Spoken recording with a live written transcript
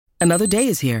Another day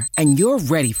is here, and you're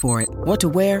ready for it. What to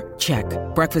wear? Check.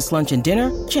 Breakfast, lunch, and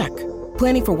dinner? Check.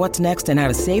 Planning for what's next and how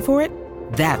to save for it?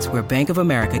 That's where Bank of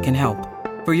America can help.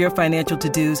 For your financial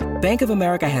to-dos, Bank of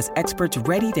America has experts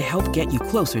ready to help get you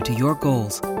closer to your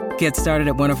goals. Get started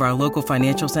at one of our local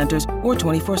financial centers or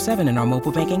 24/7 in our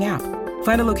mobile banking app.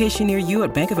 Find a location near you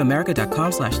at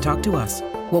bankofamerica.com/talktous.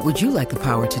 What would you like the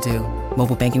power to do?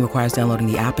 Mobile banking requires downloading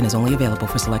the app and is only available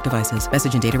for select devices.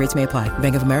 Message and data rates may apply.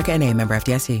 Bank of America N.A., member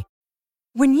FDIC.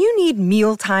 When you need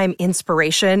mealtime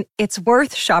inspiration, it's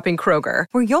worth shopping Kroger,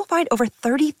 where you'll find over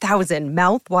 30,000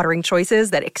 mouth-watering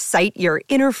choices that excite your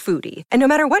inner foodie. And no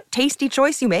matter what tasty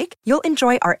choice you make, you'll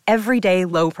enjoy our everyday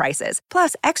low prices,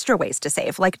 plus extra ways to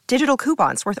save, like digital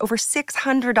coupons worth over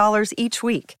 $600 each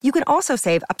week. You can also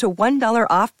save up to $1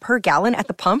 off per gallon at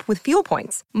the pump with fuel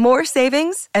points. More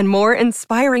savings and more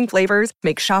inspiring flavors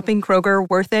make shopping Kroger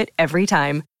worth it every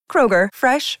time. Kroger,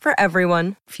 fresh for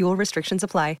everyone. Fuel restrictions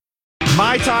apply.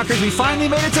 My talkers, we finally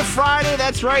made it to Friday.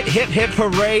 That's right. Hip, hip,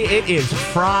 hooray. It is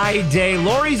Friday.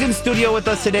 Lori's in studio with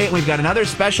us today, and we've got another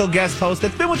special guest host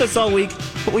that's been with us all week,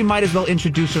 but we might as well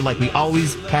introduce her like we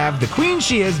always have. The queen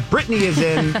she is. Brittany is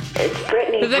in. It's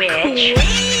Brittany, the Rich. queen.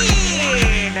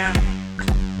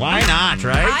 Why not,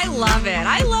 right? I love it.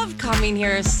 I love coming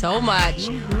here so much,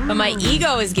 but my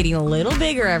ego is getting a little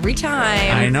bigger every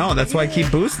time. I know. That's why I keep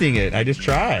boosting it. I just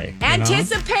try.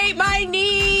 Anticipate my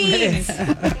needs.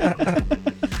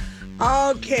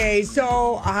 Okay,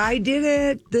 so I did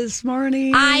it this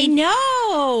morning. I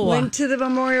know. Went to the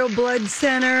Memorial Blood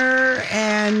Center,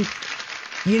 and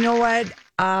you know what?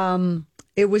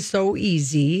 It was so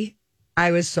easy.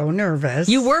 I was so nervous.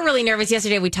 You were really nervous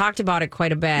yesterday. We talked about it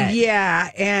quite a bit. Yeah,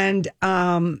 and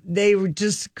they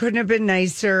just couldn't have been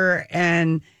nicer.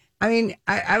 And I mean,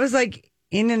 I was like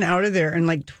in and out of there in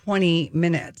like 20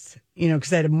 minutes, you know,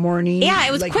 because I had a morning. Yeah,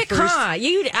 it was like, quick, huh?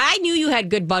 I knew you had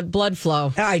good blood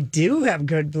flow. I do have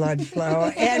good blood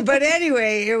flow. But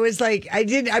anyway, it was like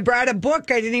I brought a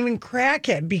book. I didn't even crack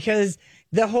it because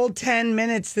the whole 10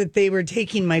 minutes that they were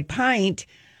taking my pint,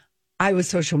 I was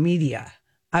social media.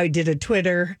 I did a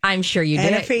Twitter. I'm sure you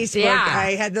did. And a Facebook. Yeah.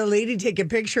 I had the lady take a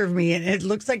picture of me, and it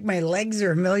looks like my legs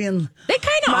are a million. They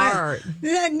kind of are.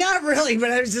 Not really,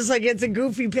 but I was just like, it's a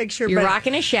goofy picture. You're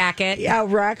rocking a shacket. Yeah,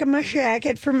 rocking my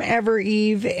shacket from Ever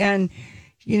Eve. And,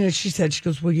 you know, she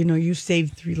goes, well, you know, you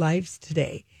saved 3 lives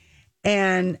today.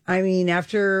 And I mean,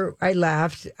 after I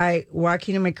left,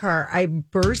 walking in my car, I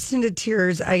burst into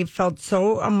tears. I felt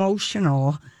so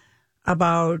emotional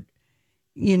about,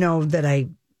 you know, that I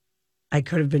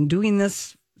could have been doing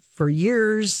this for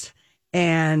years.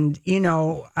 And, you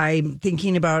know, I'm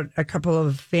thinking about a couple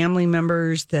of family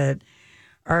members that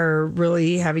are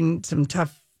really having some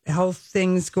tough health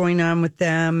things going on with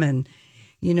them. And,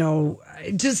 you know,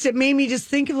 it made me just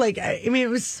think of like, I mean, it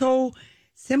was so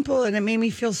simple and it made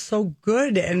me feel so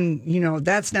good. And, you know,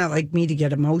 that's not like me to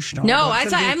get emotional. No,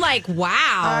 I'm like,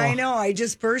 wow. I know. I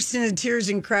just burst into tears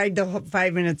and cried the whole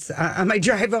 5 minutes on my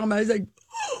drive home. I was like,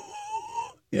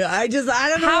 yeah, I don't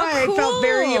know why I felt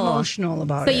very emotional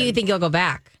about it. So you think you'll go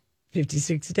back?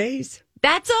 56 days.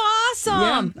 That's awesome.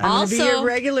 Yeah, I'm going to be here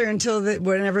regular until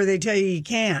whenever they tell you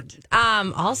can't.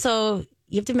 Also,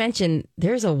 you have to mention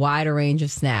there's a wider range of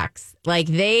snacks. Like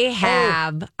they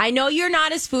have, I know you're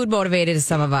not as food motivated as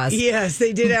some of us. Yes,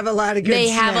 they did have a lot of good snacks. They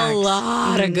have a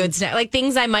lot of good snacks. Like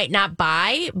things I might not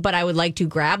buy, but I would like to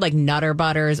grab, like Nutter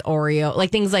Butters, Oreo, like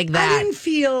things like that. I didn't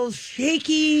feel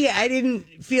shaky. I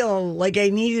didn't feel like I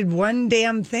needed one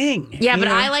damn thing. Yeah, but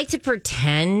I like to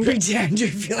pretend. Pretend you're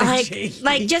feeling shaky.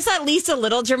 Like just at least a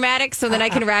little dramatic so then I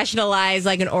can rationalize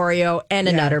like an Oreo and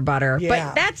a Nutter Butter. Yeah.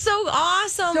 But that's so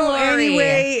awesome, So Lori.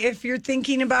 anyway, if you're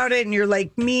thinking about it and you're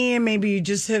like me and maybe you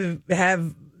just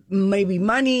have maybe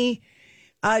money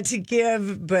to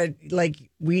give, but like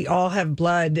we all have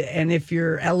blood, and if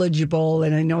you're eligible,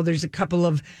 and I know there's a couple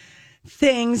of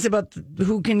things about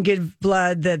who can give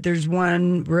blood, that there's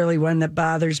one that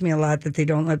bothers me a lot, that they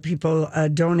don't let people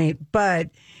donate, but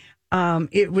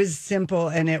it was simple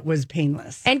and it was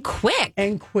painless and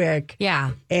quick.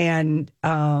 Yeah. And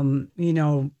you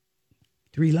know,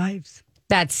 3 lives.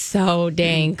 That's so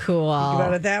dang cool. Think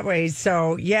about it that way.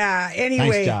 So, yeah.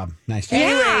 Anyway. Nice job.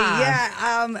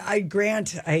 Anyway,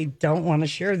 Grant, I don't want to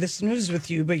share this news with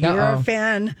you, but you're a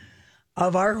fan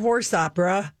of our horse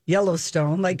opera,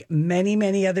 Yellowstone, like many,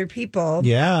 many other people.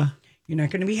 Yeah. You're not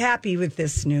going to be happy with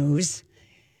this news.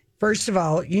 First of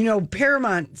all, you know,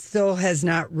 Paramount still has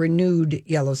not renewed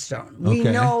Yellowstone. We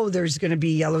know there's going to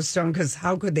be Yellowstone because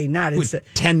how could they not? With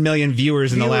 10 million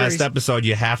viewers in the last episode,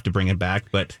 you have to bring it back,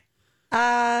 but...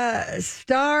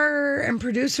 Star and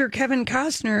producer Kevin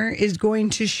Costner is going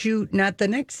to shoot not the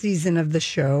next season of the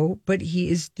show, but he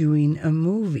is doing a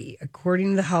movie. According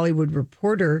to the Hollywood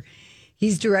Reporter,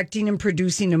 he's directing and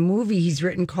producing a movie he's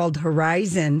written called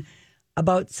Horizon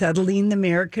about settling the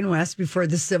American West before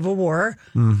the Civil War.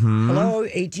 Mm-hmm. Hello,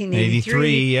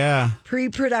 1883. Yeah.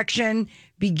 Pre-production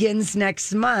begins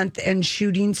next month and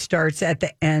shooting starts at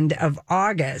the end of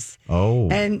August. Oh.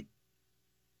 And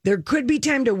there could be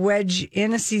time to wedge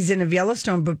in a season of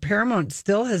Yellowstone, but Paramount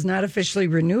still has not officially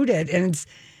renewed it. And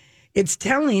it's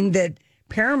telling that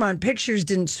Paramount Pictures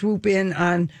didn't swoop in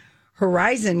on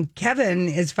Horizon. Kevin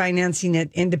is financing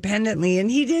it independently. And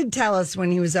he did tell us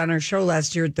when he was on our show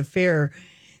last year at the fair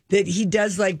that he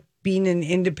does like being an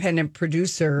independent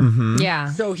producer. Mm-hmm.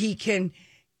 Yeah. So he can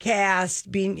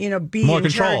cast, be more in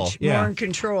control. charge, Yeah. more in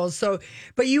control. So,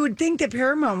 but you would think that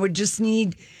Paramount would just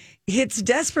need hits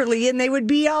desperately and they would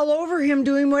be all over him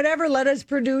doing whatever. Let us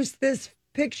produce this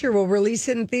picture. We'll release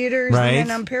it in theaters Right. and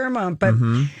then on Paramount. But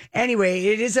anyway,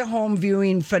 it is a home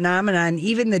viewing phenomenon.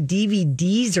 Even the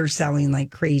DVDs are selling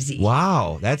like crazy.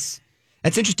 Wow. That's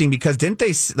interesting because didn't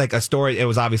they, like a story, it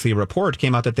was obviously a report,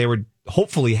 came out that they would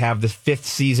hopefully have the 5th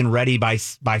season ready by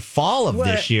fall of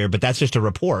this year, but that's just a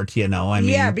report, I mean.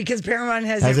 Yeah, because Paramount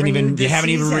haven't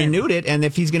even renewed it. And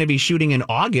if he's going to be shooting in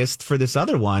August for this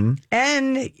other one.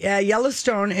 And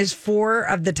Yellowstone is 4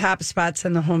 of the top spots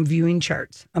on the home viewing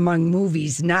charts among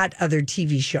movies, not other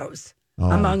TV shows.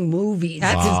 Among movies.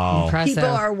 That's Wow. impressive.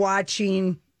 People are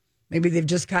watching. Maybe they've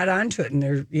just caught on to it and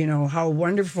they're, how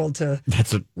wonderful to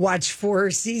watch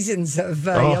 4 seasons of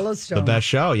Yellowstone. The best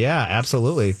show. Yeah,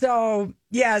 absolutely. So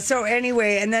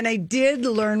anyway, and then I did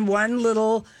learn one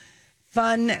little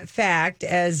fun fact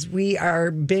as we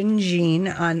are binging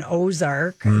on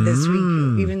Ozark this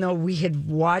week, even though we had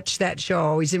watched that show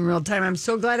always in real time. I'm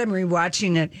so glad I'm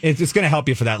rewatching it. It's going to help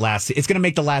you for that it's going to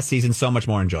make the last season so much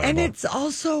more enjoyable. And it's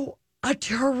also a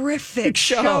terrific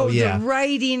show, yeah. The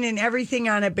writing and everything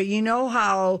on it. But you know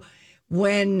how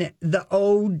when the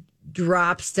O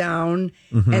drops down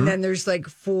and then there's like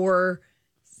 4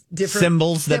 different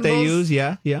symbols that they use.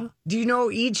 Yeah. Do you know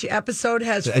each episode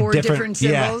has 4 different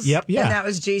symbols? Yeah. And that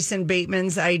was Jason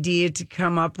Bateman's idea to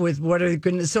come up with what are the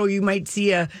goodness. So you might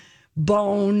see a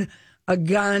bone, a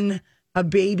gun, a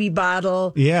baby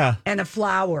bottle, and a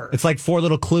flower. It's like 4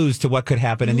 little clues to what could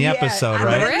happen in the episode,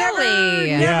 right? Really?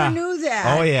 Never knew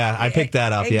that. Oh, yeah. I picked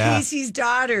that up, and Casey's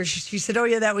daughter, she said, oh,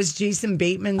 yeah, that was Jason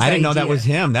Bateman's I didn't know idea. that was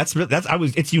him.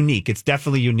 It's unique. It's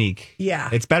definitely unique. Yeah.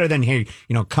 It's better than here,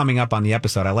 coming up on the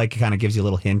episode. I like it kind of gives you a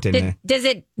little hint in there. Does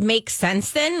it make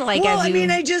sense then? Like, Well,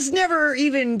 I just never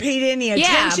even paid any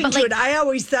attention to it. I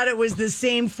always thought it was the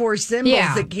same 4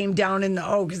 symbols that came down in the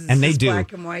O because it's just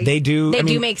black and white. They do. They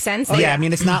do make sense. Yeah, I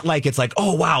mean, it's not like it's like,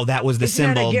 oh, wow, that was the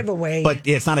symbol. Not a giveaway. But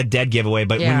it's not a dead giveaway.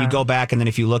 But when you go back and then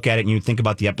if you look at it and you think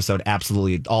about the episode,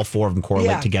 absolutely all 4 of them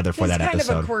correlate together for that episode. It's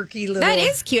kind of a quirky little That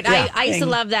is cute. I used to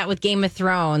love that with Game of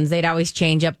Thrones. They'd always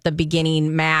change up the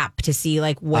beginning map to see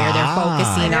like where they're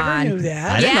focusing I on. never knew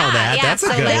that. I didn't know that. That's a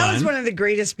good that one. was one of the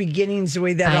greatest beginnings, the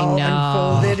way that all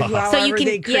unfolded. So you can,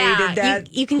 they created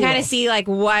that. You can kind of see like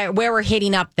where we're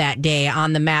hitting up that day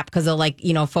on the map because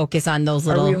they'll focus on those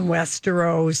little. Are we in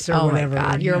Westeros or whatever? Oh my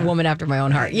God, you're a woman after my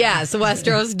own heart. Yes,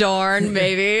 Westeros, Dorne,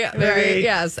 maybe. Right.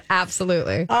 Yes,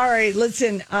 absolutely. All right,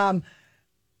 listen.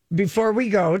 Before we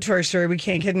go to our story, we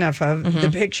can't get enough of the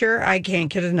picture. I can't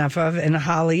get enough of, and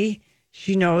Holly,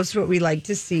 she knows what we like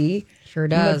to see. Sure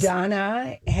does.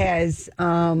 Madonna has,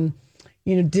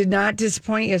 did not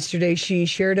disappoint yesterday. She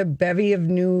shared a bevy of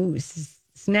new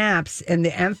snaps, and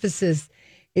the emphasis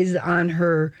is on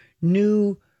her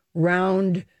new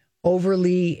round,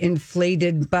 overly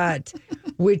inflated butt,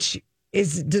 which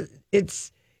is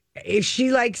it's. If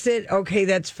she likes it, okay,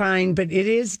 that's fine. But it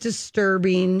is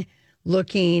disturbing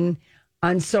looking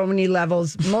on so many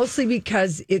levels, mostly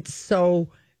because it's so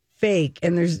fake.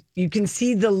 And you can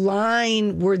see the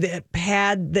line where the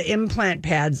implant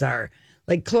pads are.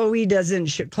 Like Chloe doesn't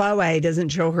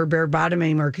show her bare bottom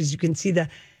anymore because you can see the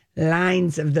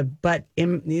lines of the butt,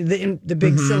 the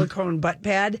big silicone butt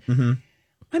pad. Mm-hmm.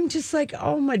 I'm just like,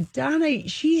 oh, Madonna,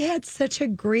 she had such a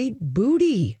great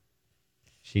booty.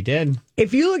 She did.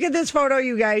 If you look at this photo,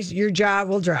 you guys, your jaw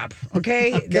will drop.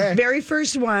 Okay? The very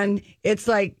first one, it's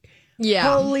like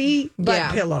holy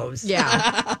butt pillows.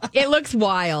 Yeah. It looks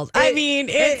wild. I mean,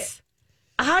 it's.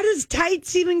 How does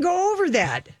tights even go over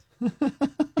that?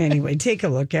 Anyway, take a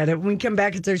look at it. When we come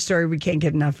back, it's our story we can't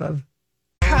get enough of.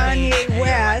 Kanye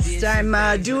West.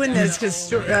 I'm doing this because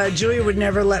Julia would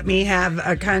never let me have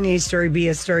a Kanye story be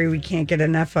a story we can't get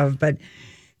enough of. But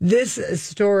this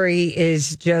story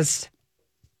is just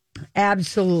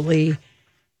absolutely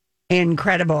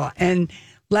incredible. And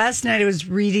last night I was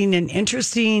reading an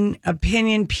interesting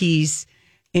opinion piece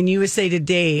in USA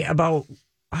Today about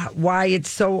why it's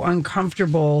so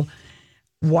uncomfortable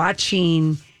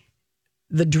watching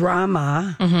the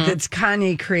drama that's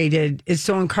Kanye created is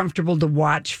so uncomfortable to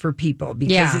watch for people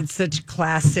because it's such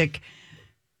classic,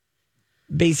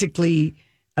 basically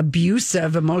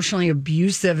emotionally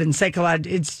abusive and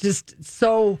psychological. It's just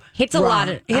so hits a lot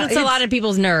of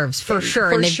people's nerves for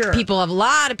sure. And a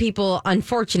lot of people,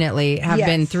 unfortunately, have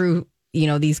been through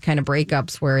these kind of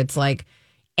breakups where it's like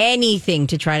anything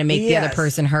to try to make the other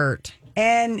person hurt.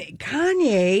 And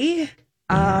Kanye,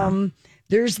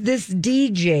 there's this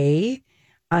DJ.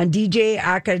 DJ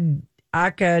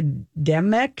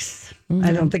Academics.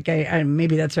 I don't think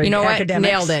maybe that's right. You know Academics.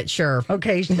 What? Nailed it. Sure.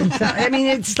 Okay. I mean,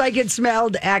 it's like it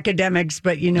smelled academics,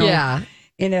 but in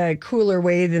a cooler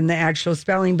way than the actual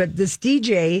spelling. But this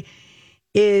DJ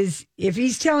is, if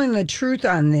he's telling the truth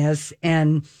on this,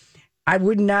 and I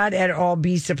would not at all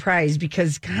be surprised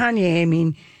because Kanye, I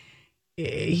mean,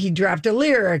 he dropped a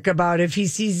lyric about if he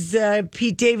sees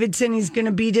Pete Davidson, he's going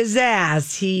to beat his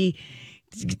ass. He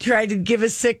tried to give a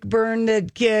sick burn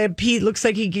that Pete looks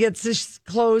like he gets his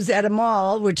clothes at a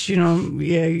mall, which,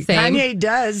 Kanye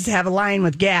does have a line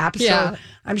with Gap. So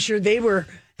I'm sure they were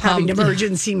having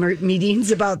emergency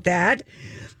meetings about that.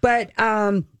 But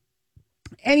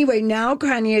anyway, now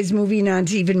Kanye is moving on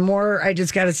to even more, I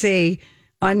just got to say,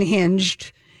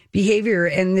 unhinged behavior.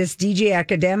 And this DJ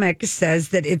Academic says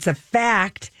that it's a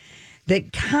fact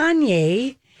that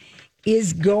Kanye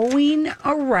is going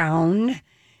around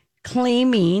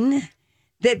claiming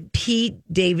that Pete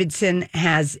Davidson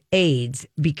has AIDS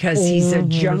because he's a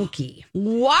junkie.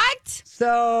 What?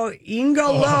 So you can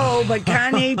go low, but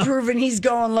Kanye proving he's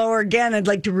going lower again. I'd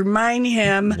like to remind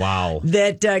him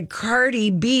that Cardi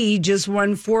B just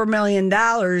won $4 million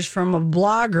from a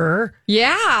blogger.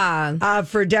 Yeah.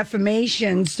 For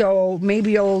defamation. So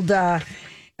maybe old...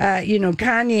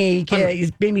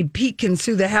 Kanye, maybe Pete can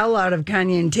sue the hell out of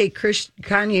Kanye and take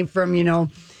Kanye from,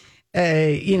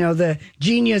 the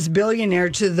genius billionaire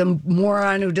to the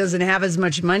moron who doesn't have as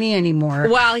much money anymore.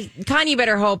 Well, Kanye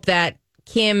better hope that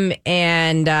Kim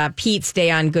and Pete stay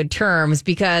on good terms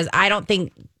because I don't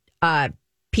think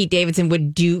Pete Davidson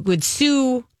would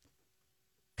sue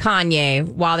Kanye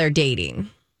while they're dating.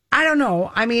 I don't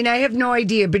know. I mean, I have no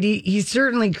idea, but he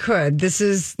certainly could. This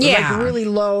is like really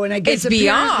low, and I guess it's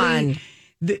beyond.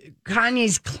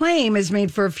 Kanye's claim is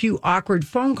made for a few awkward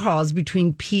phone calls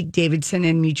between Pete Davidson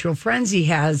and mutual friends he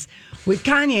has with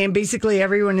Kanye. And basically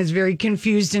everyone is very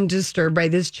confused and disturbed by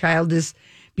this childish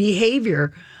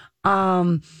behavior.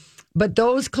 But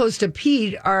those close to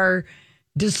Pete are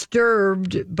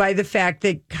disturbed by the fact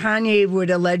that Kanye would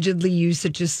allegedly use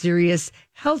such a serious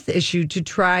health issue to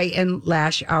try and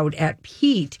lash out at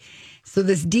Pete. So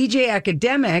this DJ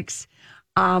Academics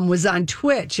was on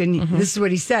Twitch, and this is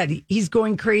what he said. He's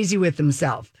going crazy with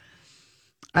himself.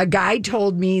 A guy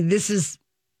told me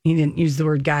he didn't use the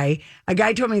word guy. A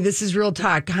guy told me this is real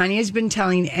talk. Kanye has been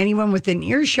telling anyone within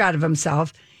earshot of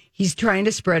himself he's trying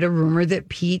to spread a rumor that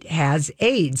Pete has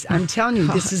AIDS. I'm telling you,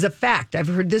 this is a fact. I've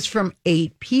heard this from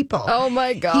 8 people. Oh,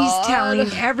 my God. He's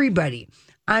telling everybody.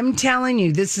 I'm telling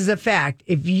you, this is a fact.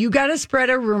 If you got to spread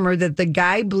a rumor that the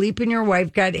guy bleeping your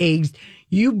wife got AIDS,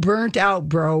 you burnt out,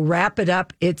 bro. Wrap it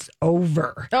up. It's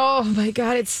over. Oh, my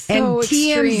God. It's so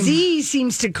TMZ extreme.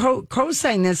 seems to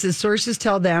co-sign this as sources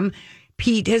tell them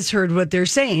Pete has heard what they're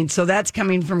saying. So that's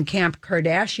coming from Camp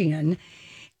Kardashian.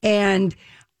 And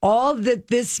all that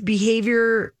this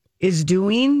behavior is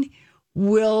doing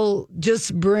will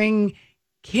just bring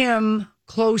Kim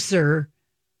closer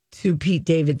to Pete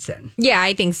Davidson. Yeah,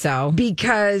 I think so.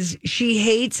 Because she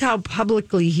hates how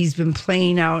publicly he's been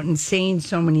playing out and saying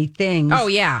so many things. Oh,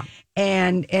 yeah.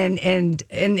 And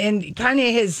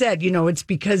Kanye has said, it's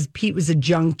because Pete was a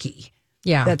junkie.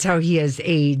 Yeah. That's how he has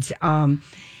AIDS.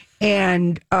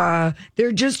 And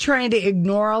they're just trying to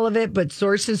ignore all of it. But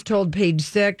sources told Page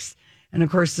Six, and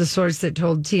of course the source that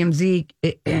told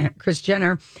TMZ, Kris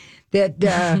Jenner,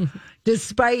 that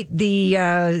despite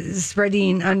the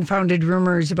spreading unfounded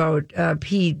rumors about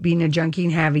Pete being a junkie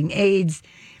and having AIDS,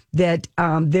 that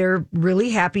they're really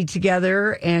happy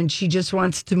together, and she just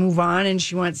wants to move on, and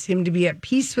she wants him to be at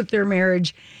peace with their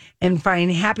marriage and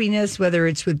find happiness, whether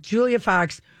it's with Julia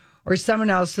Fox or someone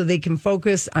else, so they can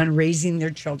focus on raising their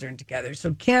children together.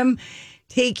 So Kim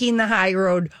taking the high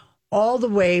road all the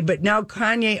way, but now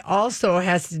Kanye also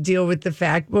has to deal with the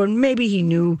fact, well, maybe he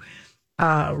knew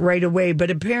right away,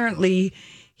 but apparently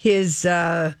his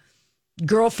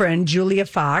girlfriend, Julia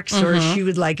Fox, or she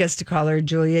would like us to call her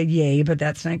Julia Ye, but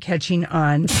that's not catching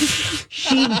on.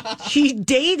 She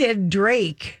dated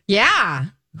Drake. Yeah.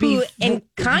 And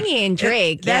Kanye and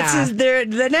Drake, they're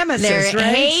the nemesis, they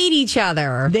right? hate each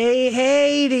other. They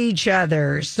hate each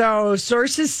other. So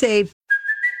sources say.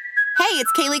 Hey,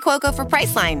 it's Kaylee Cuoco for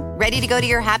Priceline. Ready to go to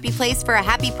your happy place for a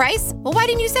happy price? Well, why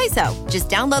didn't you say so? Just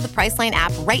download the Priceline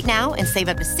app right now and save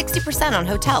up to 60% on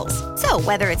hotels. So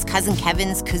whether it's Cousin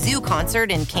Kevin's Kazoo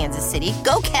Concert in Kansas City,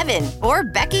 go Kevin, or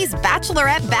Becky's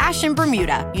Bachelorette Bash in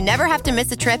Bermuda, you never have to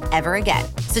miss a trip ever again.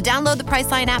 So download the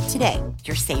Priceline app today.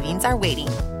 Your savings are waiting.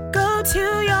 Go to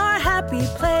your happy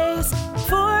place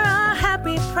for a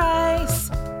happy price.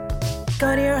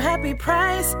 Go to your happy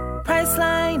price,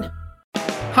 Priceline.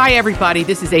 Hi, everybody.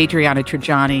 This is Adriana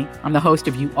Trajani. I'm the host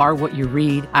of You Are What You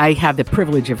Read. I have the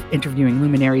privilege of interviewing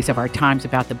luminaries of our times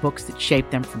about the books that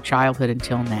shaped them from childhood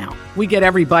until now. We get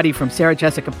everybody from Sarah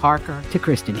Jessica Parker to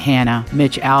Kristen Hanna,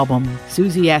 Mitch Albom,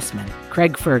 Susie Essman,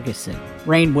 Craig Ferguson,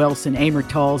 Rainn Wilson, Amor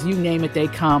Tolls, you name it, they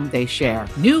come, they share.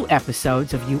 New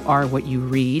episodes of You Are What You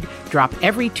Read drop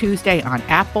every Tuesday on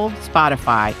Apple,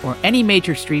 Spotify, or any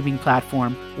major streaming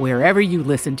platform wherever you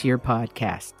listen to your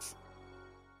podcasts.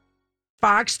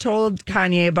 Fox told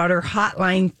Kanye about her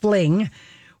hotline fling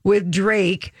with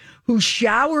Drake, who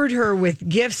showered her with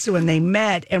gifts when they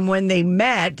met. And when they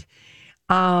met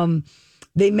in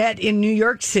New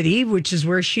York City, which is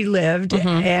where she lived.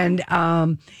 And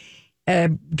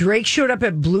Drake showed up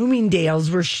at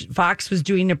Bloomingdale's where Fox was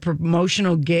doing a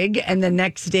promotional gig. And the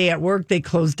next day at work, they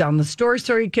closed down the store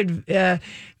so he could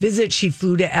visit. She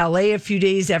flew to LA a few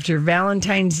days after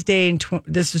Valentine's Day. And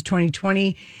this was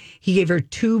 2020. He gave her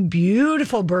 2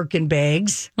 beautiful Birkin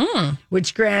bags,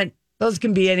 which those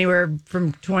can be anywhere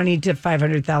from $20,000 to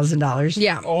 $500,000.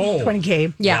 Yeah. Oh,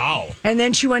 $20K. Yeah. Wow. And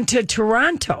then she went to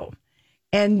Toronto,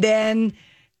 and then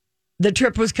the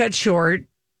trip was cut short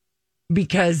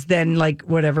because then, like,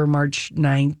 whatever, March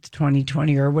 9th,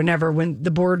 2020, or whenever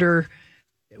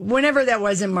that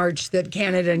was in March, that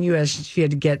Canada and U.S., she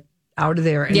had to get out of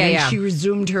there. And then she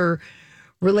resumed her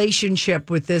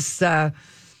relationship with this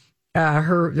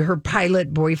her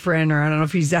pilot boyfriend, or I don't know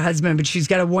if he's a husband, but she's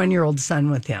got a 1-year-old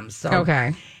son with him. So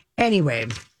anyway,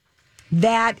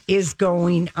 that is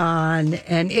going on,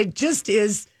 and it just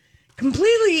is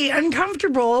completely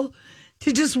uncomfortable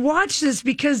to just watch this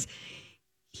because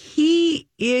he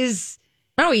is.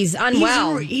 Oh, he's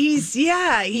unwell. He's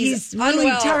really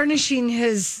unwell. tarnishing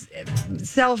his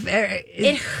self.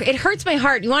 It hurts my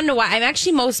heart. You want to know why? I'm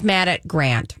actually most mad at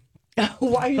Grant.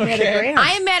 Why are you mad at Grant?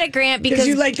 I am mad at Grant because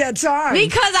you like that song.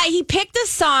 Because he picked a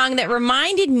song that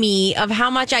reminded me of how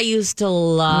much I used to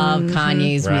love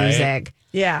Kanye's music.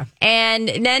 Yeah. And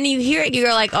then you hear it,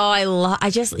 you're like, oh,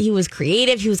 he was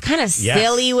creative. He was kind of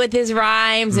silly with his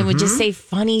rhymes and would just say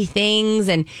funny things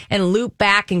and loop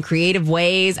back in creative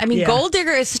ways. I mean, Gold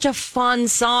Digger is such a fun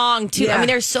song, too. Yeah. I mean,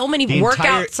 there's so many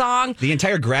workout songs. The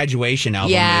entire Graduation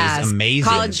album is amazing.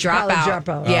 College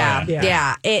Dropout.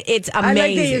 Yeah. It's amazing. I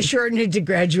like that you shortened it to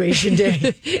Graduation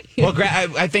Day. Well,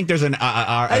 I think there's a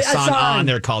song on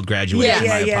there called Graduation.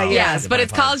 Yes, but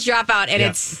it's College Dropout, and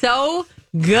it's so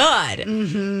good.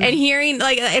 And hearing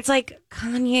it's like,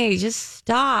 Kanye, just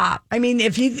stop. I mean,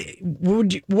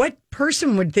 what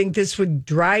person would think this would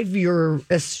drive your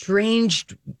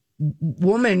estranged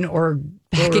woman or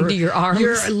back into your arms,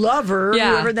 your lover,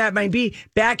 whoever that might be,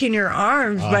 back in your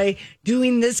arms by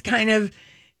doing this kind of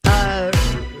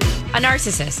a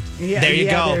narcissist. Yeah, there you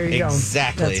go. There you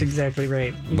Exactly. That's exactly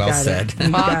right. Well said.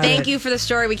 Well, thank you for the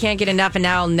story. We can't get enough, and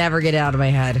now I'll never get it out of my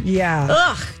head. Yeah.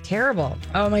 Ugh, terrible.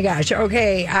 Oh my gosh.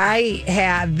 Okay, I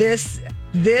have this.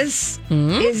 This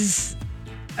is.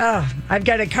 I've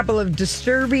got a couple of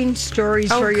disturbing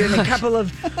stories for you, and a couple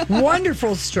of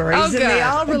wonderful stories, and they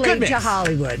all relate to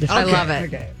Hollywood. I love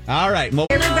it. Okay. All right. Well,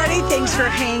 everybody, thanks for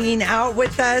hanging out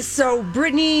with us. So,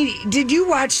 Brittany, did you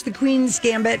watch The Queen's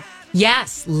Gambit?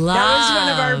 Yes, love. That was one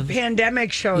of our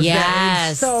pandemic shows. Yes. That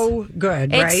was so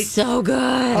good, right? It's so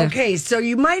good. Okay, so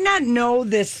you might not know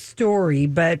this story,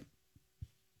 but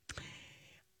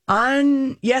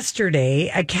on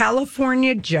yesterday, a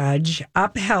California judge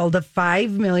upheld a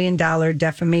 $5 million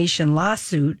defamation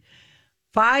lawsuit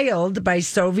filed by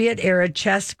Soviet-era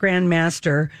chess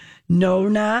grandmaster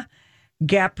Nona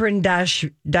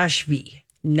Gaprindashvili.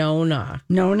 Nona,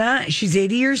 she's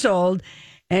 80 years old,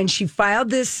 and she filed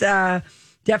this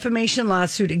defamation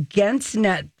lawsuit against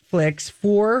Netflix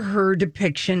for her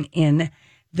depiction in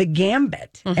The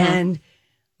Gambit. And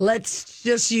let's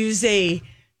just use a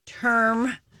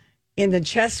term in the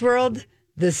chess world.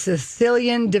 The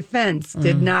Sicilian defense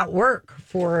did not work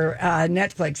for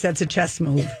Netflix. That's a chess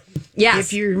move. Yes.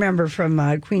 If you remember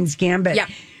from Queen's Gambit. Yeah.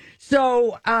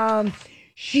 So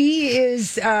she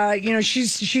is,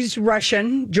 she's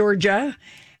Russian, Georgia.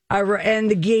 and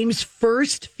the game's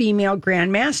first female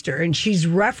grandmaster. And she's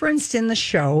referenced in the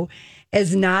show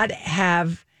as not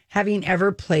having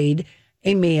ever played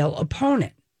a male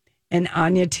opponent. And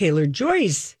Anya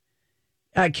Taylor-Joy's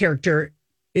character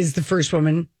is the first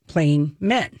woman playing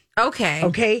men. Okay.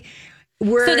 Okay.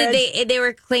 Whereas, so they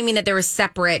were claiming that there were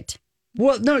separate.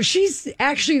 Well, no, she's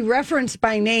actually referenced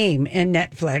by name in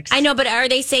Netflix. I know, but are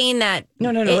they saying that?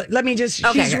 No. Let me just.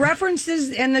 Okay, she's okay. references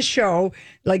in the show.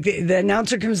 Like the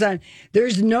announcer comes on.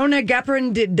 There's Nona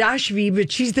Gaprindashvi, but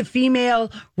she's the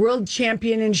female world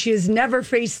champion, and she has never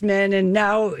faced men. And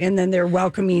then they're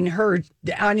welcoming her,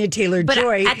 Anya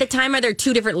Taylor-Joy. But at the time, are there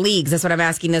two different leagues? That's what I'm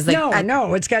asking. Is like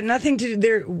no, it's got nothing to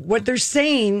do. What they're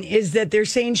saying is that they're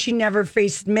saying she never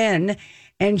faced men,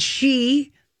 and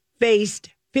she faced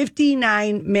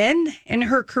 59 men in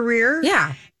her career.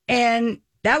 Yeah. And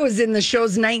that was in the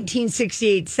show's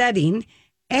 1968 setting.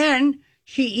 And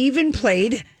she even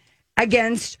played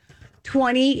against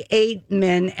 28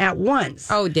 men at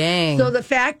once. Oh, dang. So the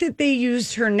fact that they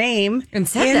used her name And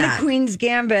said in that. the Queen's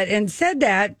Gambit and said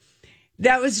that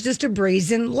was just a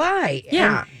brazen lie.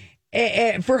 Yeah.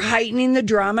 And, for heightening the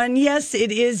drama. And yes,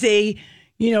 it is a,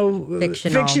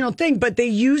 fictional thing, but they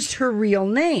used her real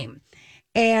name.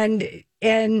 And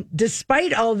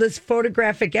despite all this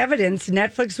photographic evidence,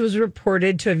 Netflix was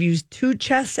reported to have used two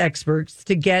chess experts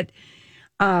to get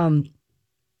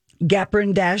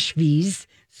Gaprindashvi's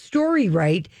story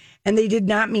right, and they did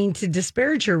not mean to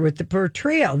disparage her with the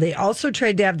portrayal. They also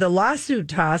tried to have the lawsuit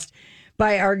tossed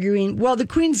by arguing, well, the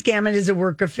Queen's Gambit is a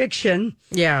work of fiction.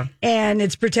 Yeah. And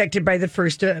it's protected by the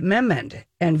First Amendment.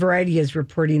 And Variety is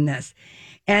reporting this.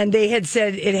 And they had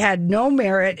said it had no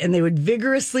merit, and they would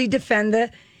vigorously defend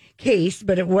the case,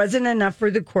 but it wasn't enough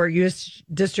for the court. U.S.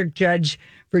 District Judge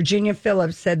Virginia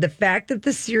Phillips said the fact that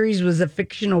the series was a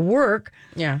fictional work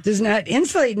does not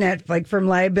insulate Netflix from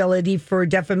liability for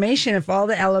defamation if all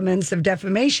the elements of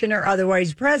defamation are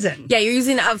otherwise present. Yeah, you're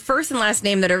using a first and last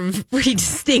name that are pretty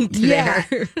distinct there.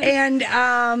 And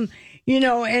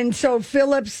and so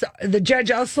Phillips, the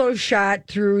judge, also shot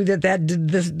through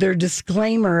their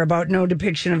disclaimer about no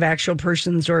depiction of actual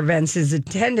persons or events is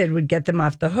intended would get them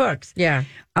off the hooks. Yeah.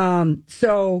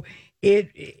 So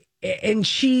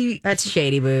that's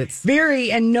shady boots.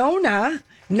 And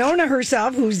Nona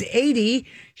herself, who's 80,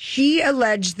 she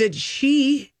alleged that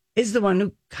she is the one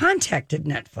who contacted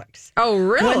Netflix. Oh,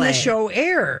 really? When the show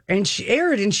aired, and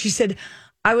she said,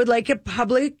 I would like a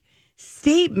public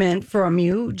statement from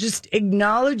you, just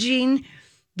acknowledging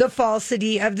the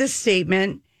falsity of this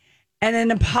statement and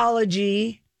an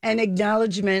apology and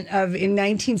acknowledgement of, in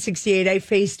 1968, I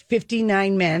faced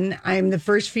 59 men. I am the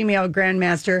first female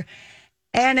grandmaster,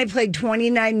 and I played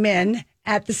 29 men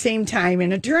at the same time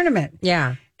in a tournament.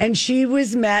 Yeah. And she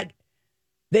was met.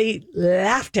 They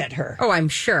laughed at her. Oh, I'm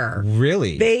sure.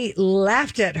 Really? They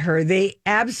laughed at her. They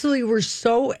absolutely were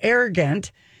so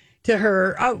arrogant to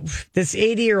her. Oh, this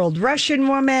 80-year-old Russian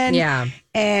woman. Yeah.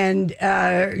 And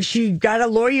she got a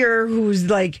lawyer who's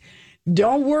like,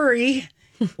 don't worry,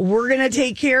 we're going to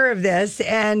take care of this.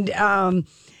 And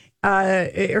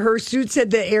her suit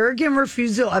said the arrogant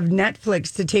refusal of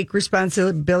Netflix to take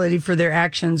responsibility for their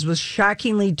actions was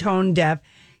shockingly tone deaf,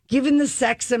 given the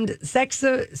sexism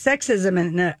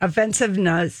and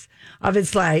offensiveness of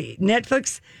its lie.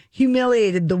 Netflix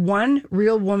humiliated the one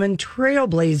real woman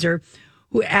trailblazer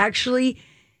who actually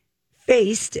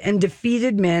faced and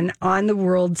defeated men on the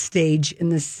world stage in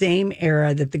the same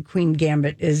era that the Queen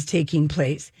Gambit is taking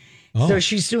place. Oh. So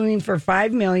she's suing for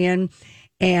 $5 million,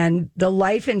 and the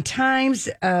life and times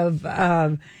of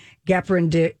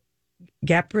Gaprindashvi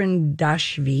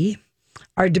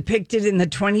are depicted in the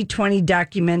 2020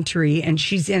 documentary, and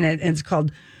she's in it, and it's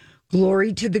called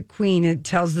Glory to the Queen. It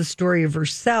tells the story of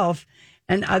herself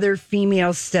and other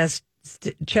female chess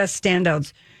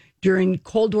standouts during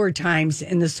Cold War times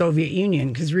in the Soviet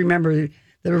Union. Because remember,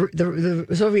 the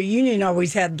Soviet Union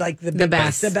always had like the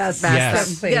best.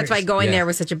 Yes. players. That's why going there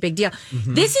was such a big deal.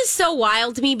 Mm-hmm. This is so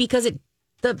wild to me because it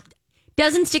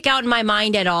doesn't stick out in my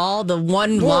mind at all. The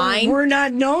one line. We're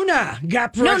not Nona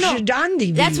Gaprindashvi.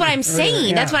 No. That's what I'm saying.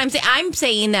 Yeah. That's what I'm saying. I'm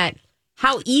saying that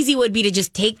how easy it would be to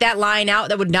just take that line out.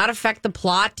 That would not affect the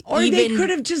plot. Or they could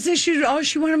have just issued, all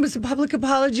she wanted was a public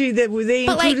apology. That they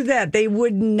included that. They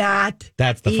would not.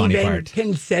 That's the funny even part.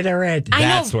 Consider it.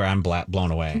 That's where I'm blown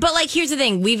away. But here's the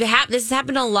thing: this has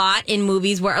happened a lot in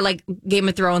movies where, like Game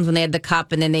of Thrones, when they had the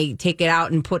cup and then they take it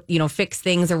out and put fix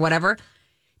things or whatever.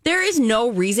 There is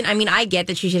no reason. I mean, I get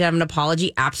that she should have an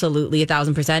apology. Absolutely,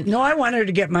 1,000%. No, I want her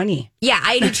to get money. Yeah,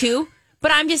 I do too.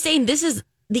 But I'm just saying this is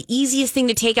the easiest thing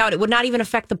to take out. It would not even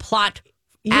affect the plot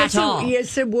Yes, at all.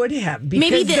 Yes, it would have.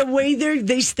 Because Maybe the way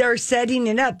they start setting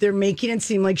it up, they're making it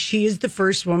seem like she is the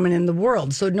first woman in the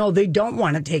world. So no, they don't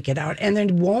want to take it out, and they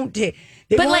won't take.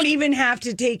 They But, won't like- even have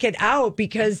to take it out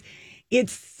because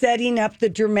it's setting up the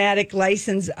dramatic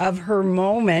license of her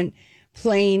moment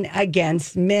playing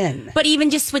against men. But even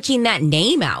just switching that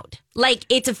name out, like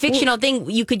it's a fictional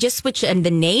thing. You could just switch the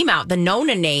name out, the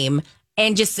Nona name,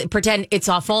 and just pretend it's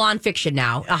all full on fiction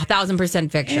now,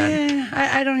 1,000% fiction.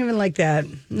 I don't even like that.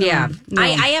 No, Yeah, no.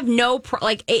 I have no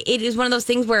it is one of those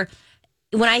things where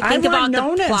when I think about want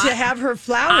Nona the plot, to have her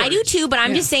flowers. I do too. But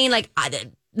I'm just saying, like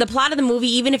the plot of the movie,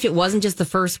 even if it wasn't just the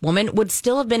first woman, would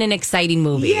still have been an exciting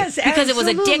movie. Yes, because it was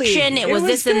absolutely. addiction, it was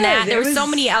this good. and that. There It were so was-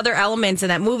 many other elements in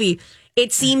that movie.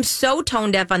 It seems so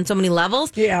tone deaf on so many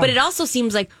levels. Yeah. But it also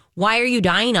seems like, why are you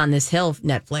dying on this hill,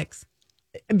 Netflix?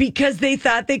 Because they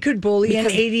thought they could bully an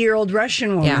 80-year-old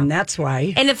Russian woman. Yeah. That's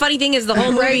why. And the funny thing is, the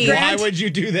whole movie. Why would you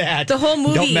do that? The whole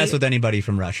movie- Don't mess with anybody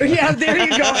from Russia. Yeah, there you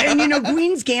go. And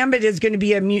Queen's Gambit is going to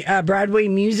be a Broadway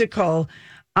musical.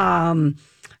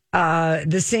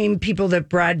 The same people that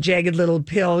brought Jagged Little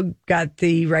Pill got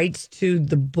the rights to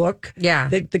the book. Yeah.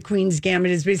 that the Queen's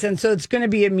Gambit is based on. So it's going to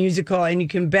be a musical, and you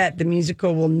can bet the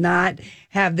musical will not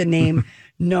have the name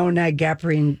Nona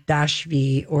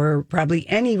Gaprindashvi or probably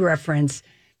any reference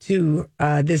to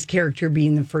this character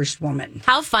being the first woman.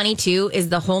 How funny, too, is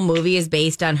the whole movie is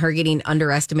based on her getting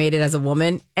underestimated as a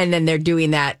woman, and then they're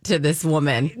doing that to this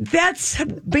woman. That's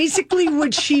basically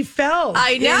what she felt.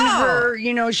 I know.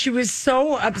 In her, she was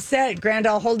so upset. Grand,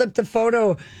 I'll hold up the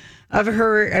photo of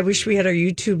her. I wish we had our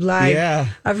YouTube live. Yeah.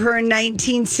 Of her in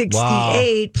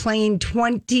 1968 playing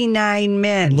 29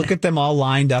 men. Look at them all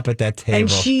lined up at that table.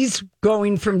 And she's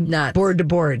going from Nuts. board to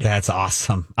board. That's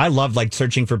awesome. I love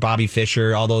searching for Bobby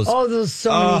Fischer, all those. Oh, those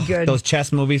so many good. Those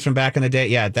chess movies from back in the day.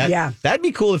 Yeah, that'd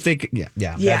be cool if they could. Yeah.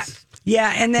 Yeah. That's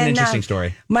Yeah, and then an interesting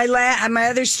story. My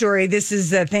other story. This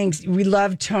is thanks. We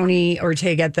love Tony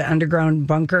Ortega at the Underground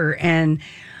Bunker, and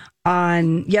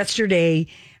on yesterday,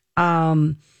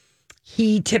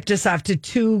 he tipped us off to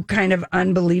two kind of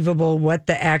unbelievable what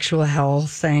the actual hell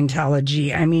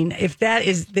Scientology. I mean, if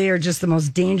they are just the most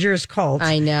dangerous cult.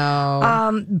 I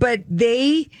know. But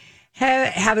they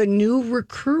have a new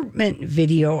recruitment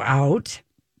video out.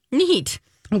 Neat.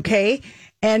 Okay.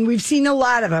 And we've seen a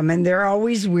lot of them, and they're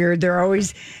always weird. They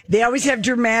always have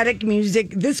dramatic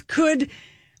music.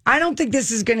 I don't think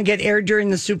this is going to get aired during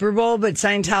the Super Bowl, but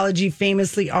Scientology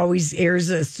famously always airs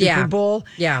a Super Bowl.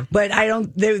 Yeah. But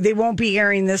they won't be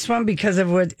airing this one because of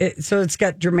so it's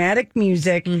got dramatic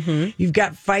music. Mm-hmm. You've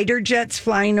got fighter jets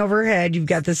flying overhead. You've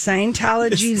got the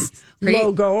Scientology's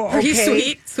logo.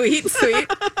 Okay. Sweet.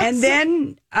 And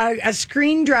then a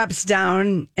screen drops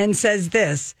down and says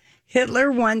this: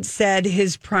 Hitler once said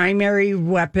his primary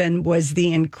weapon was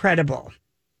the incredible.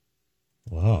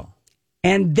 Whoa.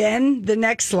 And then the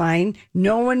next line,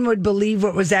 no one would believe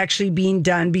what was actually being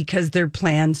done because their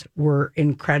plans were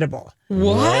incredible.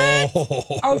 What?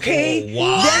 Okay.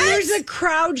 What? Then there's a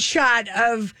crowd shot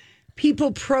of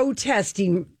people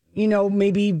protesting,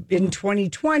 maybe in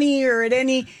 2020 or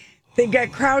they've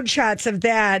got crowd shots of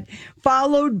that,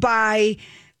 followed by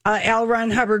L.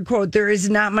 Ron Hubbard quote, "There is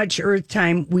not much earth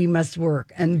time, we must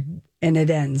work." And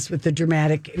it ends with the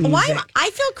dramatic music. Why?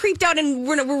 I feel creeped out, and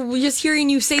we're just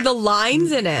hearing you say the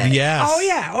lines in it. Yes. Oh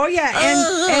yeah,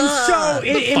 and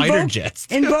so fighter jets,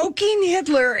 too. invoking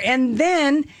Hitler, and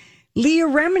then Leah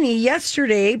Remini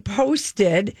yesterday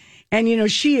posted,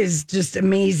 and she is just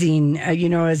amazing.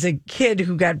 As a kid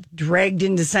who got dragged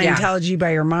into Scientology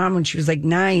by her mom when she was like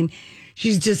 9,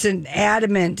 she's just an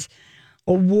adamant,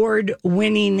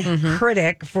 award-winning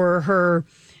critic for her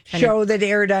show that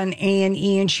aired on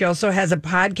A&E, and she also has a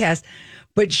podcast.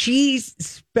 But she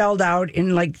spelled out in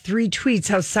 3 tweets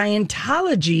how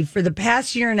Scientology, for the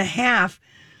past year and a half,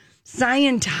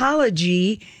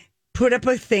 Scientology put up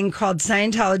a thing called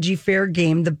Scientology Fair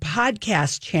Game, the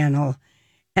podcast channel,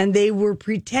 and they were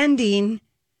pretending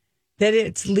that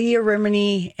it's Leah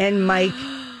Remini and Mike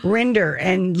Rinder.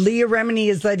 And Leah Remini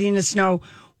is letting us know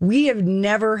we have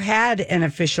never had an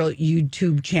official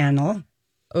YouTube channel.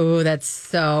 Oh, that's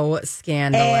so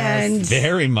scandalous. And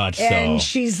Very much so. And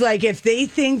she's like, if they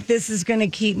think this is going to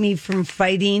keep me from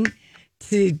fighting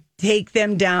to take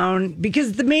them down,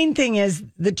 because the main thing is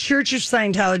the Church of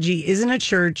Scientology isn't a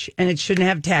church and it shouldn't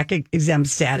have tax exempt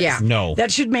status. Yeah. No.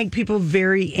 That should make people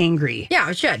very angry. Yeah,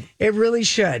 it should. It really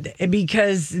should,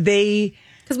 because they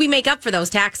Because we make up for those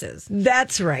taxes.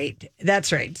 That's right.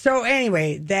 So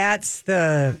anyway, that's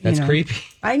creepy.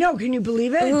 I know. Can you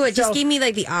believe it? Ooh, it just gave me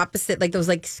like the opposite, like those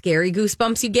like scary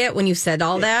goosebumps you get when you said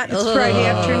all that. It's Friday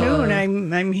afternoon.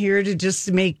 I'm here to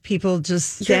just make people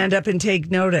just stand up and take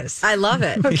notice. I love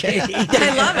it. Okay.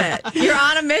 I love it. You're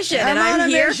on a mission, and I'm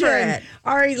here for it.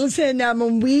 All right, listen,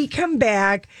 when we come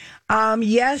back,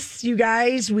 yes, you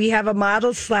guys, we have a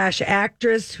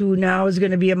model/actress who now is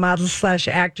going to be a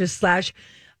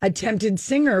model/actress/attempted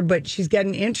singer, but she's got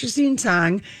an interesting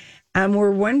song, and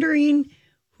we're wondering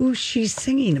who she's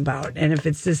singing about and if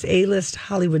it's this A-list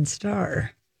Hollywood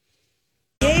star.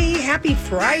 Yay, happy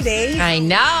Friday. I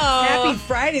know. Happy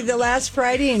Friday, the last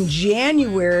Friday in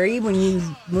January. When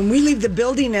we leave the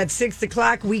building at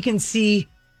 6:00, we can see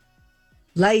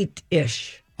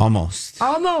light-ish. Almost.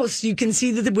 You can see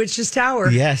the Witch's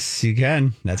Tower. Yes, you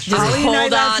can. That's true. Just Holly and I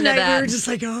hold last on to night, that. we were just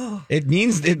like, oh. It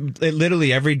means it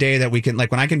literally every day that we can,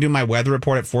 like when I can do my weather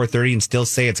report at 4:30 and still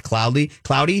say it's cloudy,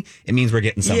 it means we're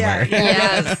getting somewhere.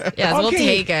 Yes, we'll Okay.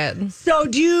 take it. So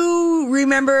do you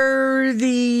remember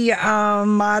the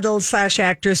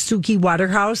model/actress Suki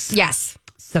Waterhouse? Yes.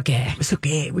 It's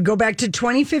okay. We go back to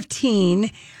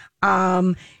 2015.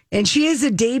 And she has a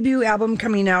debut album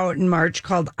coming out in March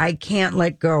called I Can't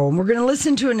Let Go. And we're going to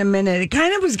listen to it in a minute. It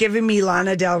kind of was giving me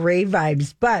Lana Del Rey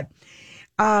vibes, but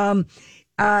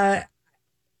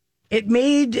it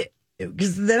made,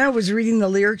 because then I was reading the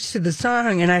lyrics to the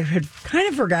song and I had kind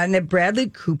of forgotten that Bradley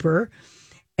Cooper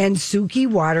and Suki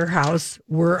Waterhouse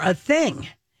were a thing.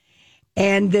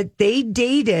 And that they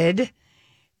dated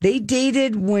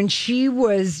when she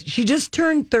just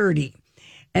turned 30.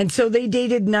 And so they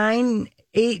dated 9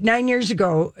 years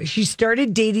ago. She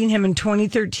started dating him in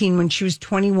 2013 when she was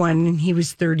 21 and he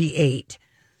was 38.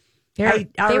 They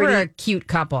were a cute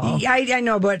couple. I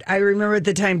know, but I remember at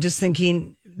the time just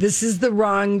thinking, this is the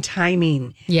wrong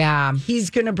timing. Yeah. He's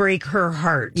going to break her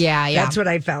heart. Yeah. That's what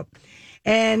I felt.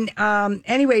 And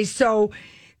anyway, so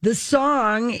the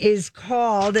song is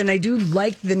called, and I do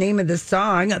like the name of the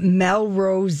song,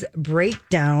 Melrose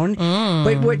Breakdown.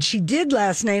 But what she did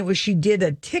last night was she did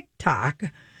a TikTok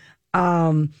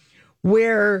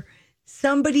where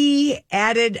somebody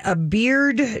added a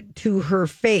beard to her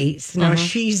face. Now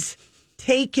she's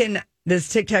taken this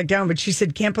TikTok down, but she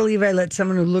said, can't believe I let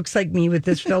someone who looks like me with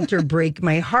this filter break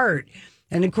my heart.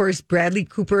 And of course, Bradley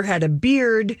Cooper had a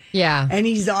beard. Yeah. And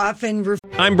he's often...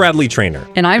 I'm Bradley Trainer.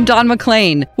 And I'm Don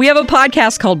McClain. We have a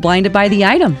podcast called Blinded by the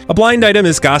Item. A blind item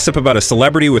is gossip about a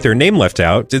celebrity with their name left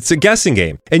out. It's a guessing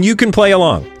game, and you can play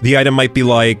along. The item might be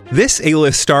like, this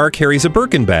A-list star carries a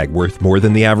Birkin bag worth more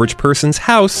than the average person's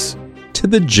house to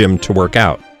the gym to work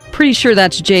out. Pretty sure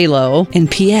that's J-Lo.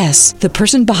 And P.S. the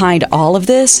person behind all of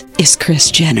this is Kris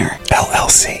Jenner,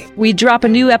 LLC. We drop a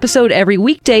new episode every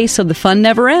weekday so the fun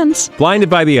never ends. Blinded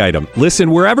by the Item.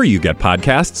 Listen wherever you get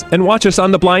podcasts and watch us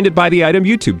on the Blinded by the Item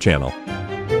YouTube channel.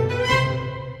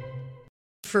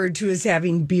 Referred to as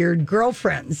having beard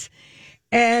girlfriends.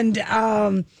 And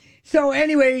so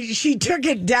anyway, she took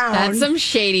it down. That's some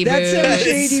shady boots.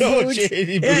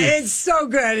 It's so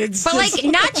good. It's but just,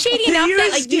 like not shady enough that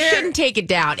like you shouldn't take it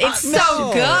down. It's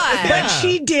so good. But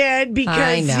she did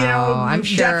because I'm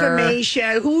sure.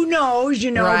 defamation. Who knows?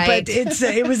 Right. But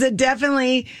it was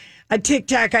definitely a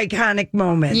TikTok iconic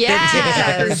moment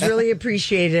that TikTokers really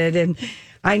appreciated, and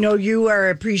I know you are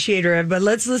an appreciator of. But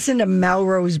let's listen to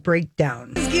Melrose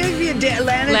Breakdown. Let's give you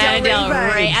Lana Del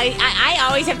Rey. I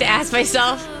always have to ask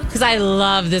myself, because I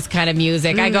love this kind of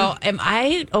music. I go, am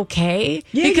I okay?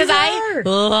 Yeah, because you I are.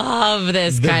 love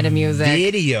this kind of music. The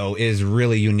video is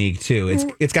really unique too.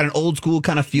 It's got an old school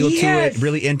kind of feel to Yes. it.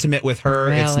 Really intimate with her.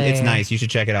 Really? It's nice. You should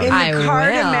check it out. In I the car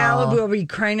to will. Malibu, I'll be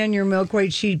crying on your milk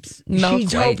white sheets. Milk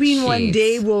She's white hoping one sheets.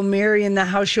 day we'll marry in the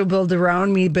house she'll build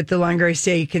around me, but the longer I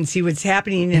stay, you can see what's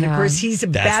happening. And of Yeah. course, he's a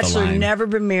That's the bachelor, line. never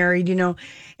been married,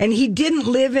 And he didn't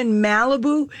live in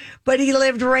Malibu, but he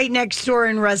lived right next door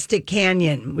in Rustic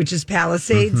Canyon, which is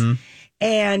Palisades.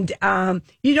 And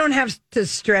you don't have to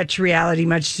stretch reality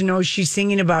much to know she's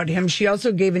singing about him. She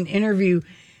also gave an interview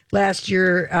last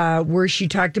year where she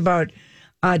talked about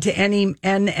to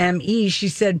NME. She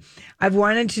said, I've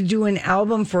wanted to do an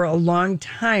album for a long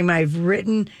time. I've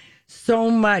written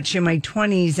so much in my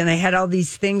 20s, and I had all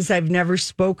these things I've never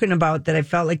spoken about that I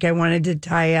felt like I wanted to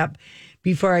tie up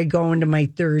before I go into my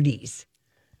 30s.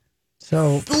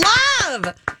 So,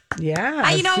 Love!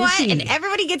 yeah. You know what? Suki. And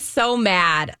everybody gets so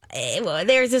mad.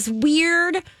 There's this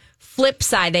weird flip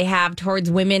side they have towards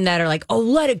women that are like, oh,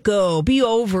 let it go, be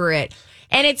over it.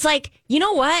 And it's like, you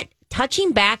know what?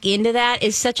 Touching back into that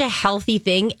is such a healthy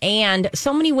thing. And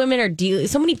so many women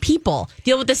so many people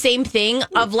deal with the same thing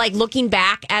of like looking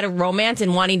back at a romance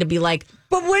and wanting to be like,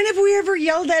 But when have we ever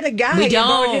yelled at a guy We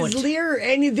about don't.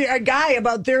 his a guy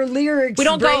about their lyrics, We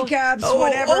don't go, breakups,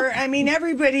 whatever? I mean,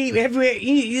 everybody,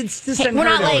 it's just Hey, we're unheard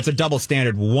not of. like- It's a double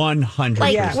standard, 100%.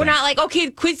 Like, we're not like,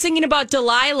 okay, quit singing about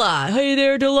Delilah. Hey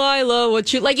there, Delilah.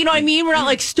 What you like? You know what I mean? We're not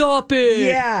like, stop it.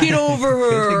 Yeah. Get over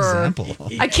Good her. example.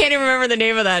 I can't even remember the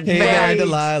name of that Hey, band.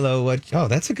 Delilah. What? Oh,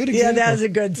 that's a good Yeah, example. that was a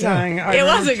good song. I It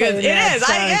was remember a good. playing It that is.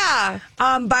 song.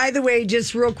 Yeah. By the way,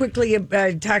 just real quickly, I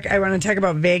want to talk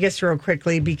about Vegas real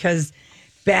quickly because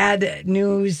bad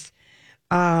news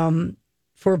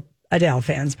for Adele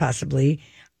fans, possibly.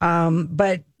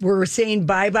 But we're saying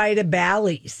bye-bye to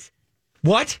Bally's.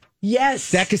 What?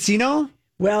 Yes. That casino?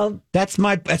 Well, That's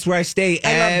where I stay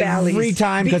I love every Bally's.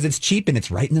 time because it's cheap and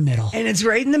it's right in the middle. and it's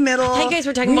right in the middle. I thought you guys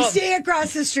were talking we about- stay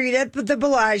across the street at the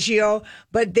Bellagio,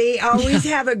 but they always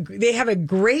have a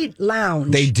great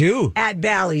lounge. They do. At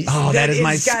Bally's. Oh, that is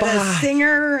my It's got spot. a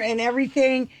singer and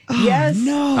everything. Yes.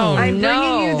 no. Oh, I'm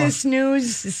bringing you no. this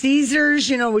news.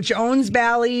 Caesars, which owns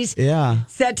Bally's, Yeah.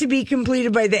 set to be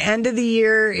completed by the end of the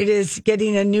year. It is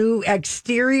getting a new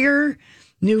exterior,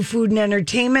 new food and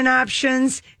entertainment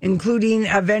options, including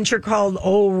a venture called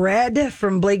Old Red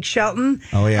from Blake Shelton.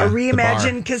 Oh, yeah, A the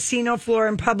reimagined casino floor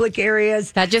in public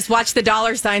areas. That just watch the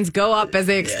dollar signs go up as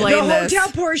they explain The this.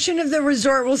 hotel portion of the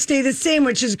resort will stay the same,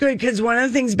 which is good because one of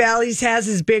the things Bally's has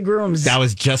is big rooms. I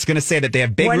was just going to say that they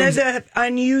have big One rooms. of the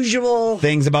unusual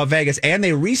Things about Vegas, and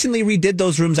they recently redid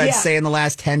those rooms. I'd Yeah. say in the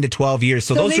last 10 to 12 years,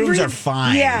 so those they've rooms are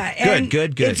fine. Yeah, and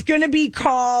good. It's going to be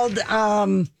called.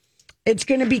 It's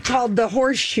going to be called the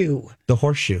Horseshoe. The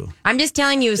Horseshoe. I'm just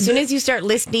telling you, as soon as you start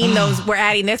listing those, we're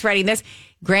adding this,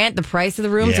 Grant, the price of the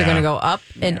rooms are Yeah. going to go up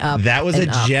and up. That was and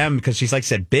a up. gem because she's like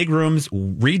said, big rooms,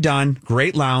 redone,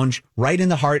 great lounge, right in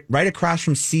the heart, right across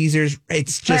from Caesars.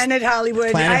 It's just Planet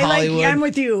Hollywood. Planet Hollywood. I'm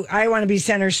with you. I want to be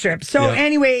center strip. So Yeah.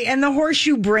 anyway, and the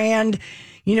Horseshoe brand,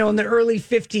 in the early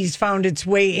 50s found its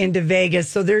way into Vegas.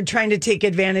 So they're trying to take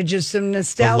advantage of some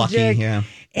nostalgic. yeah.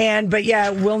 But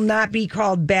it will not be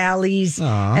called Bally's.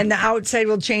 And the outside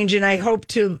will change. And I hope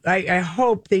I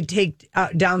hope they take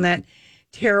down that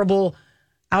terrible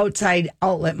outside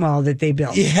outlet mall that they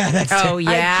built. Yeah, that's Oh, yeah.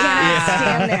 I cannot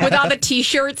stand that. With all the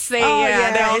T-shirts, they're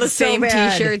all the it's so same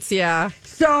bad. T-shirts, yeah.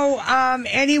 So,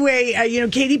 anyway,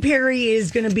 Katy Perry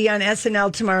is going to be on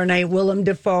SNL tomorrow night. Willem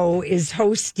Dafoe is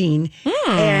hosting.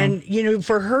 And,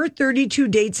 for her 32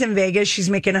 dates in Vegas, she's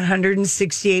making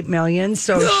 $168 million.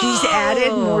 So she's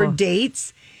added more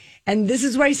dates. And this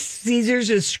is why Caesars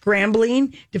is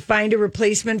scrambling to find a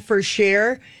replacement for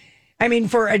Cher.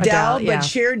 For Adele, yeah. but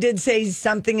Cher did say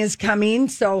something is coming.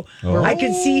 So I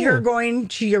could see her going.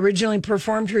 She originally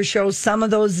performed her show, some of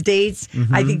those dates.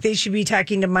 I think they should be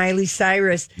talking to Miley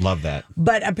Cyrus. Love that.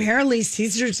 But apparently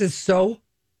Caesars is so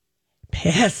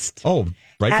pissed Oh,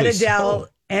 right. at Adele.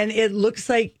 And it looks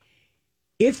like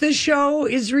if the show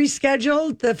is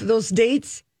rescheduled, those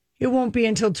dates, it won't be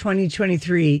until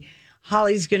 2023.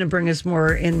 Holly's going to bring us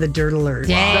more in the Dirt Alert.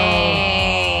 Dang.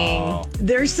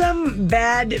 There's some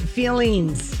bad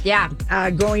feelings Yeah.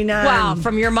 going on. Wow,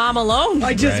 from your mom alone.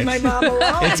 My mom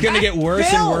alone. It's going to get worse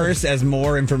and Bill. worse as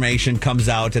more information comes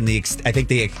out, and I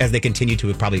think as they continue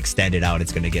to probably extend it out,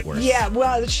 it's going to get worse. Yeah,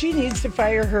 well, she needs to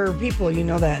fire her people. You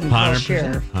know that. And call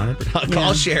Cher. 100%.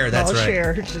 Call Cher. That's call right.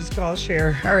 Cher. Just call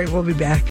Cher. All right, we'll be back.